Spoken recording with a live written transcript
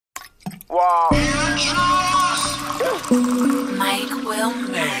Wow. Mike will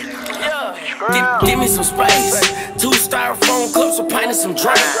make. Give me some space. 2 styrofoam cups, a pint of some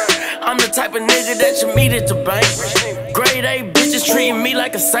drink. I'm the type of nigga that you meet at the bank. Grade A bitches treating me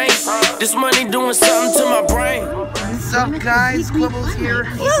like a saint. This money doing something to my brain. What's up, guys? Quibbles here.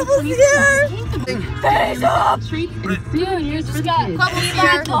 Quibbles here. Face up. Dude, you just got Quibbles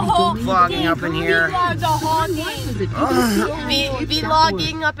here. Vlogging up in here.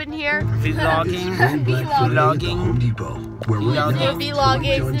 Vlogging up in here. Vlogging. Home Depot, where we're John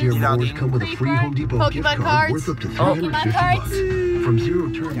Deere mowers come with a free Home Depot gift Pokemon card cards. worth up to Pokemon $350 cards. from 0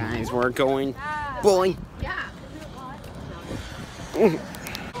 turn. Guys, we're going bowling.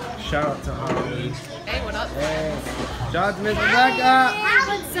 Shout out to Holly. Hey, what up? Hey. Shout out to Miss Rebecca.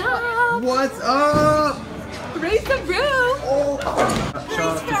 What's up? What's up? Raise the roof. Oh.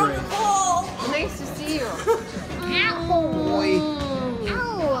 Shout out to Grace. Nice to see you. Boy.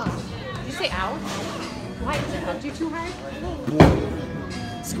 Ow. Did you say ow? Why? Did I hug you too hard?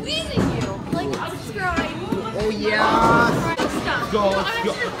 Squeezing you. Like, subscribe. Oh yeah. Stuff. Go, let's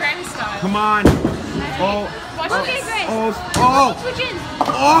go. Granny style. Come on. Oh. Watch okay, Grace. Oh. Oh. Two chins.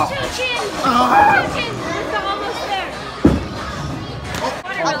 Oh. Two chins. Oh. Two chins. We're almost there.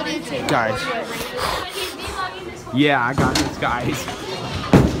 Guys. Yeah, I got this, guys.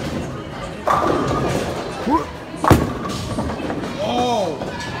 Oh.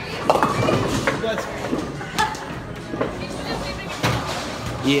 Let's.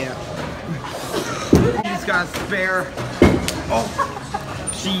 Yeah. He's got a spare. Oh.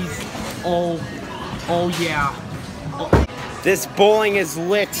 Jeez. Oh. Oh yeah. Oh. This bowling is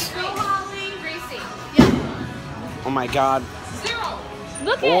lit. Oh my god.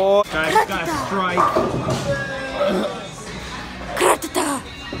 Look at Oh, guys, got a strike.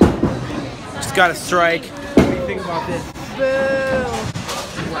 Just got a strike. What do you think about this? Boo.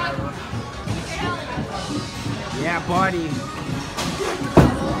 Yeah, buddy.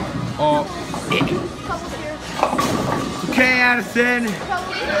 Oh. Okay, Addison.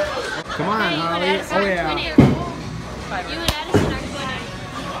 Come on, Holly. Oh yeah.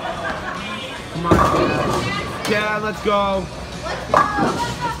 Come on, Dad. Dad, let's go.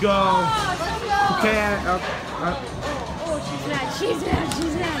 Let's go. Okay. Oh, she's mad. She's mad.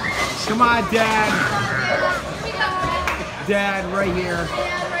 She's mad. Come on, Dad. Dad, right here.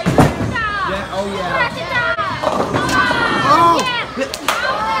 Dad, oh yeah. Oh,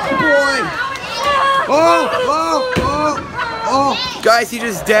 boy. Oh, oh, oh, oh. Guys, he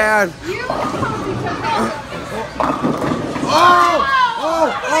just dad. Oh, oh,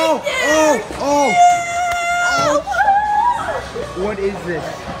 oh, oh, oh. What is this?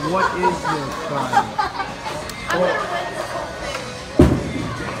 What is this, guys? Oh.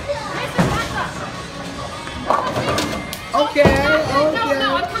 Okay, okay. No,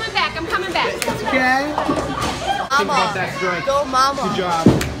 I'm coming back. I'm coming back. Okay. Think about that strike. Go, mama. Good job.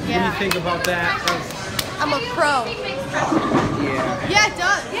 Yeah. What do you think about that? I'm a pro. Yeah. Yeah, it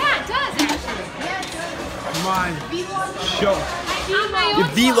does. Yeah, it does, actually. Yeah, it does. Come on. Show. You're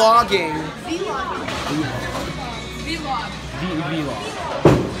vlogging. Vlog. Vlog.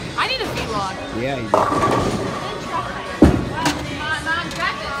 I need a vlog. Yeah, you do.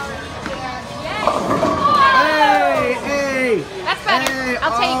 Hey, hey. That's better. Hey,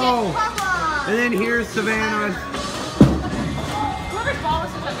 I'll take it. And then here's Savannah. Whoever's ball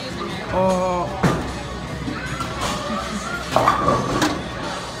is I'm using here. Oh.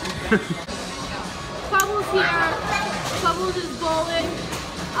 Bubbles here. Bubbles is bowling.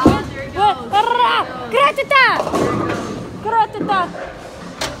 There it goes.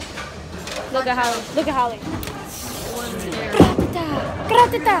 Look at Holly. Look at Holly.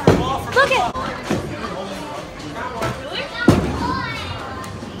 Look at.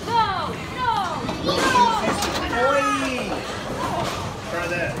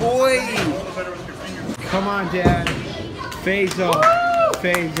 Boy. Come on, Dad. Phase up.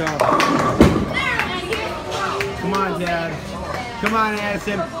 Phase up. Come on, Dad. Come on,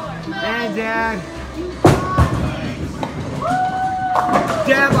 Addison. And Dad.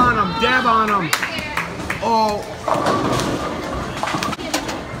 Dab on him. Dab on him. Oh.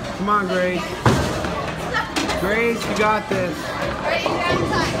 Come on, Grace. Grace, you got this.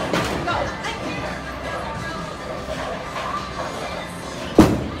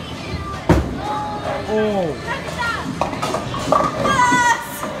 Oh.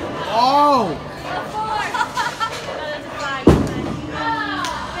 Oh.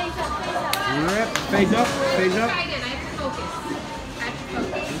 Rip. Face up. Face up.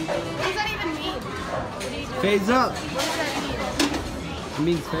 What does that even mean? Face up. What does that mean? It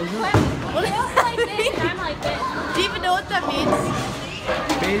means face up. What is like this? I'm like this. Do you even know what that means?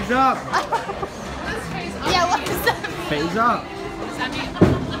 Phase up. Yeah, what is that? Phase up.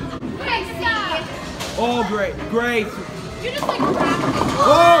 Oh, great. Great. You just like grabbed it.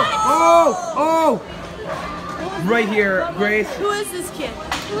 Oh! Right here, Grace. Who is this kid?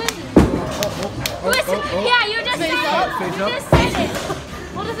 Who is it? Yeah, you just said it. Face You up. just said it.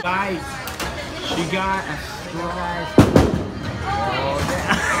 What is it? Guys, she got a surprise.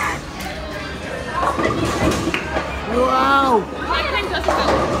 Wow! My pen doesn't go.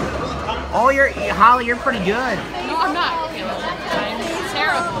 Oh, Holly, you're pretty good. No, I'm not. I'm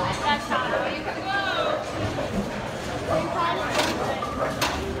terrible.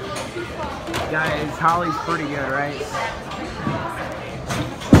 Guys, Holly's pretty good, right?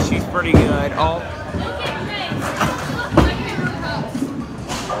 She's pretty good. Oh.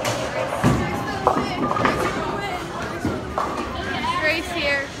 Grace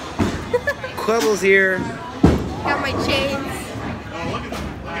here. Quibble's here. Got my chains.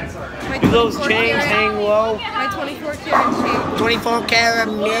 My Do those 24 chains karat- hang low? My 24 karat chain. 24 karat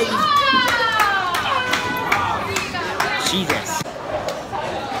million. Jesus.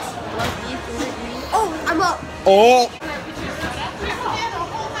 Oh, I'm up. Oh.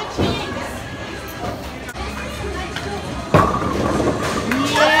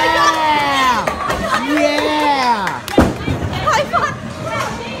 Yeah. Yeah. High five.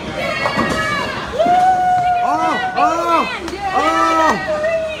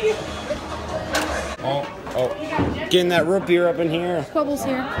 Oh. Getting that root beer up in here. Quibbles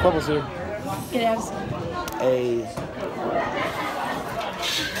here. Quibble's here. Get abs. A.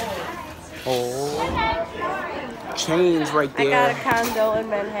 Oh. Chains right I got a there. condo in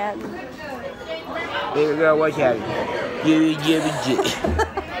Manhattan. There we go. What's happening?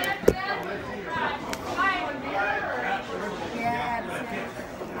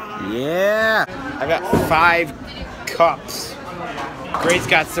 Yeah. I got 5 cups. Grace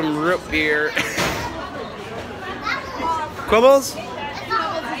got some root beer. Quibbles?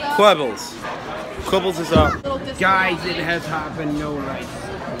 Quibbles. Quibbles is up. Guys, it has happened. No rice.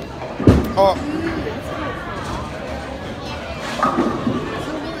 Oh.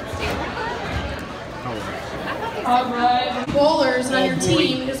 Alright, bowlers on your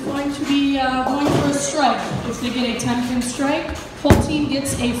team is going to be going for a strike. If they get a 10-pin strike, whole team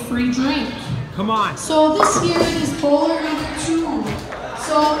gets a free drink. Come on. So this here is bowler number 2.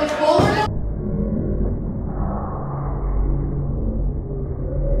 So if bowler number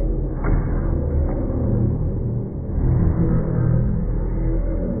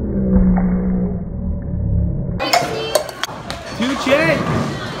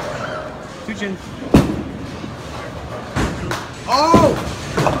Two chin. Oh!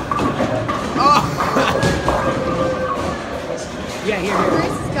 Oh! Yeah, here.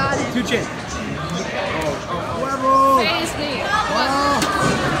 Grace has got it. Two chin. Level! Face me.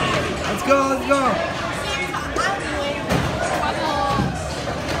 Let's go.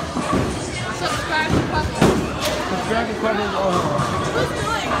 Subscribe to Puzzle. Subscribe to Quibble. Who's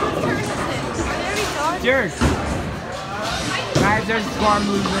doing? Whose turn is it? Are they already done? Cheers. Guys, there's a swarm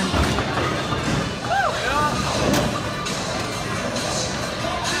movement.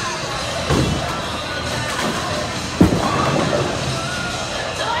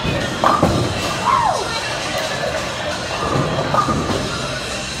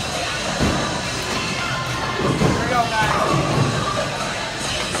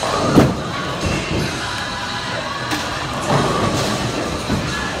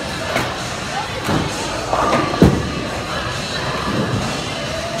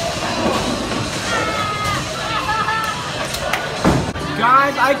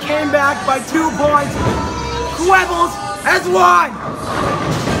 Guys, I came back by 2 points. Quibbles has won.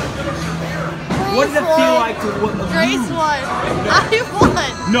 What does it feel like to win? Grace won. I won.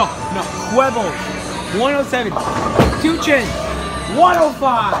 No. Quibbles, 107. Two chin,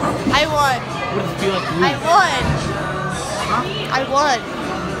 105. I won. What does it feel like to I win? won. Huh? I won.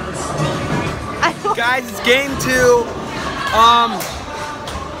 I won. Guys, it's game 2.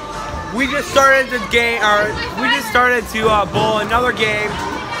 We just started the game, we just started to bowl another game.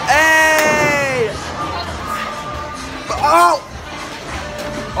 Hey! Oh!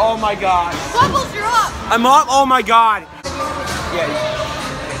 Oh my God. Bubbles, you're up. I'm up. Oh my God. Yeah.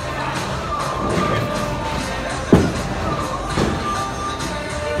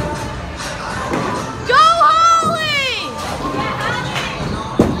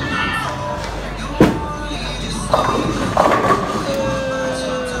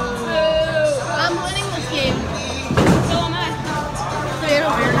 I'm winning this game. So am I. So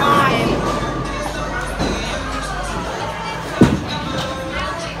you're winning this game.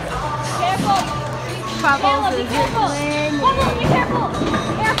 Careful. Bubbles Be is careful. winning. Bubbles, be careful.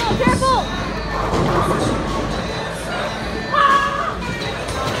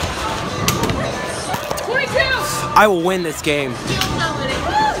 I will win this game.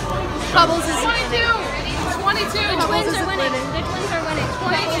 Bubbles is 22. 22. The twins are winning. The twins are winning.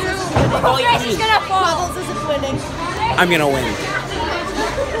 22. Grace is gonna fall. Bubbles isn't winning. I'm gonna win.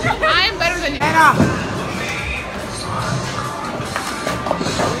 I'm better than you. Anna.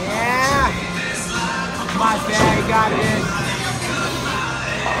 Yeah. Come on, Dad, you got this.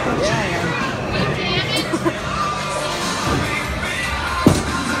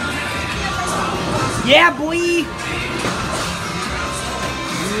 Yeah, boy.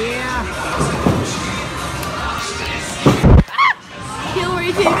 Yeah.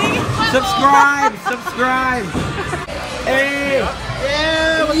 Hillary TV. Subscribe. Hey.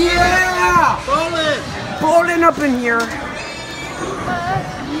 Yeah. Bowling up in here.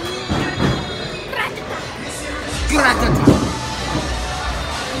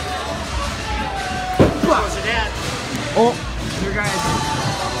 Oh, here guys.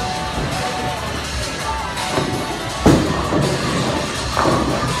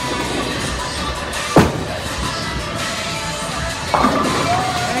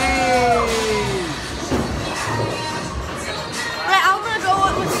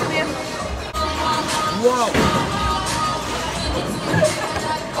 Whoa!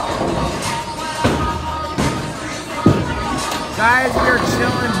 Guys, we are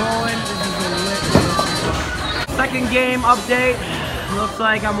chilling, bowling. This is a lit. Second game update. Looks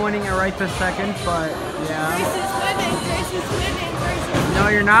like I'm winning it right this second, but yeah. Grace is winning. Grace is winning. Grace is winning. No,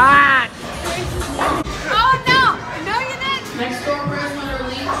 you're not. Grace is winning. Oh no! No, you didn't. Next door room under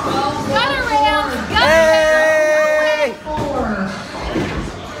lead 12. Gutter rails. Hey! 4.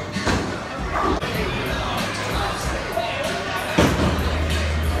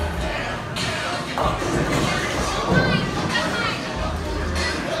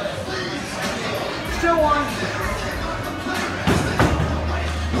 Still one.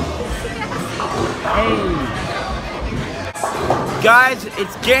 Hey. Guys,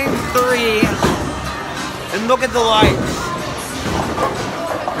 it's game 3. And look at the lights.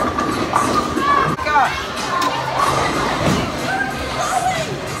 God.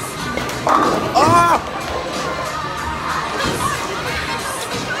 Oh!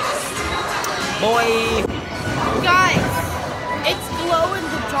 Boy. Guys, it's glow in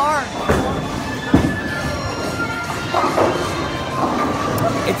the dark.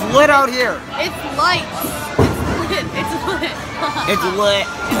 It's lit out here. It's lights. It's lit. It's lit.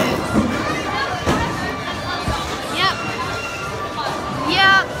 Yep.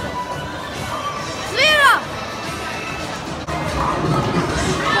 Yep. Zero.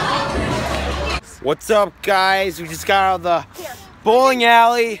 What's up, guys? We just got out of the bowling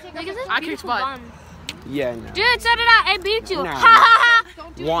alley. I kicked butt. Yeah, no. Dude, so did I. I beat you. No. Ha ha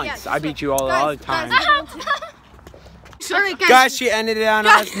Once. I beat you all the time. ha. Sorry, Guys, she ended it on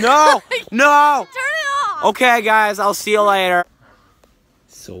us. No! No! Turn it off. Okay, guys, I'll see you later.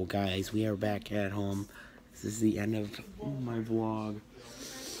 So, guys, we are back at home. This is the end of my vlog.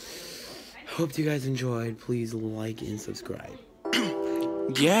 Hope you guys enjoyed. Please like and subscribe.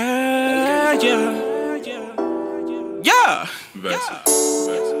 Yeah.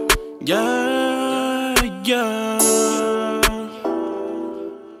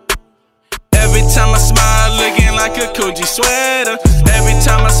 Every time I smile, looking like a Coogee sweater. Every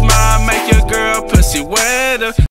time I smile, make your girl pussy wetter.